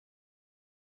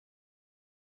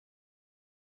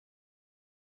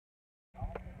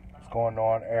Going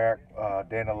on, Eric?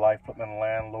 Day in the life, Flipping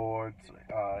Landlords,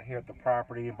 here at the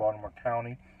property in Baltimore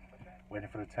County, waiting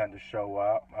for the tenant to show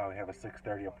up. We have a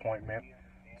 6:30 appointment.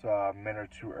 It's a minute or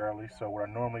two early, so what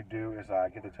I normally do is I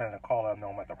give the tenant a call, let them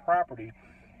know I'm at the property.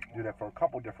 Do that for a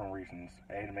couple different reasons.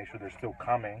 A, to make sure they're still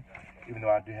coming, even though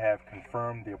I do have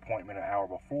confirmed the appointment an hour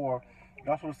before. And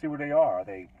also to see where they are. Are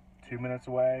they 2 minutes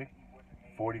away,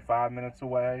 45 minutes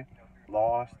away,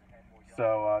 lost?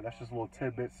 So that's just a little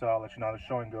tidbit, so I'll let you know how the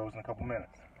showing goes in a couple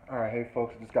minutes. Alright, hey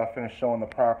folks, just got finished showing the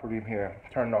property here,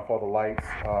 turning off all the lights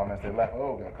as they left.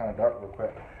 Oh, it got kind of dark real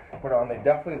quick. But they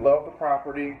definitely love the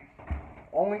property.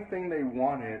 Only thing they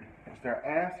wanted is they're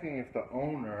asking if the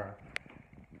owner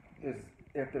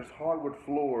if there's hardwood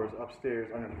floors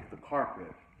upstairs underneath the carpet.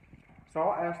 So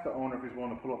I'll ask the owner if he's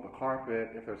willing to pull up the carpet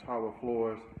if there's hardwood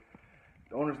floors.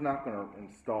 The owner's not going to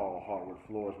install hardwood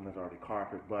floors when there's already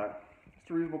carpet, but it's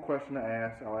a reasonable question to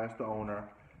ask. I'll ask the owner.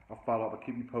 I'll follow up. I'll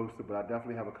keep you posted, but I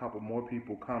definitely have a couple more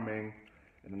people coming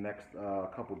in the next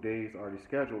couple days already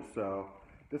scheduled. So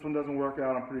if this one doesn't work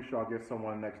out, I'm pretty sure I'll get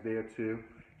someone the next day or two.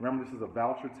 Remember, this is a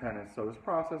voucher tenant, so this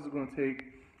process is going to take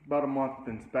about a month with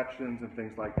inspections and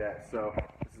things like that. So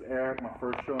this is Eric, my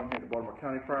first showing here at the Baltimore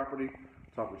County property.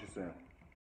 Talk with you soon.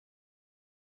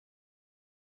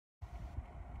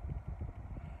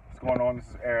 What's going on? This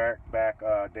is Eric, back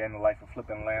day in the life of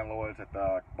Flipping Landlords at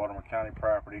the Baltimore County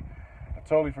property. I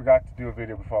totally forgot to do a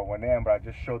video before I went in, but I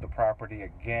just showed the property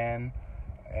again,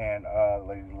 and the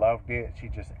lady loved it. She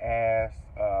just asked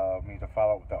me to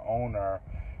follow up with the owner.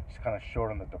 Just kind of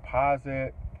showed him the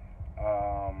deposit.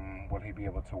 Would he be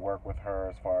able to work with her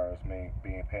as far as me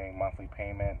paying monthly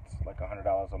payments, like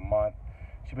 $100 a month?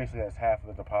 She basically has half of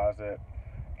the deposit.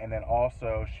 And then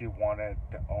also she wanted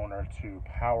the owner to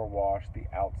power wash the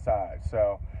outside.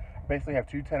 So basically have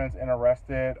two tenants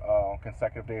interested on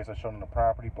consecutive days I showed them the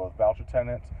property, both voucher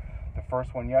tenants. The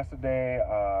first one yesterday,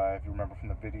 if you remember from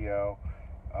the video,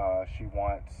 she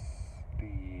wants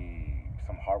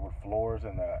some hardwood floors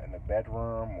in the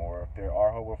bedroom, or if there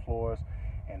are hardwood floors.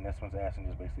 And this one's asking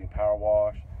just basically a power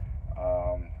wash.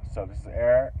 So this is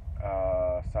Eric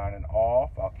signing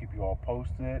off. I'll keep you all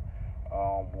posted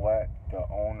on what the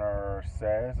owner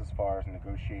says as far as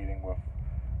negotiating with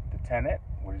the tenant,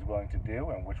 what he's willing to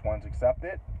do, and which ones accept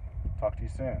it. Talk to you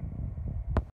soon.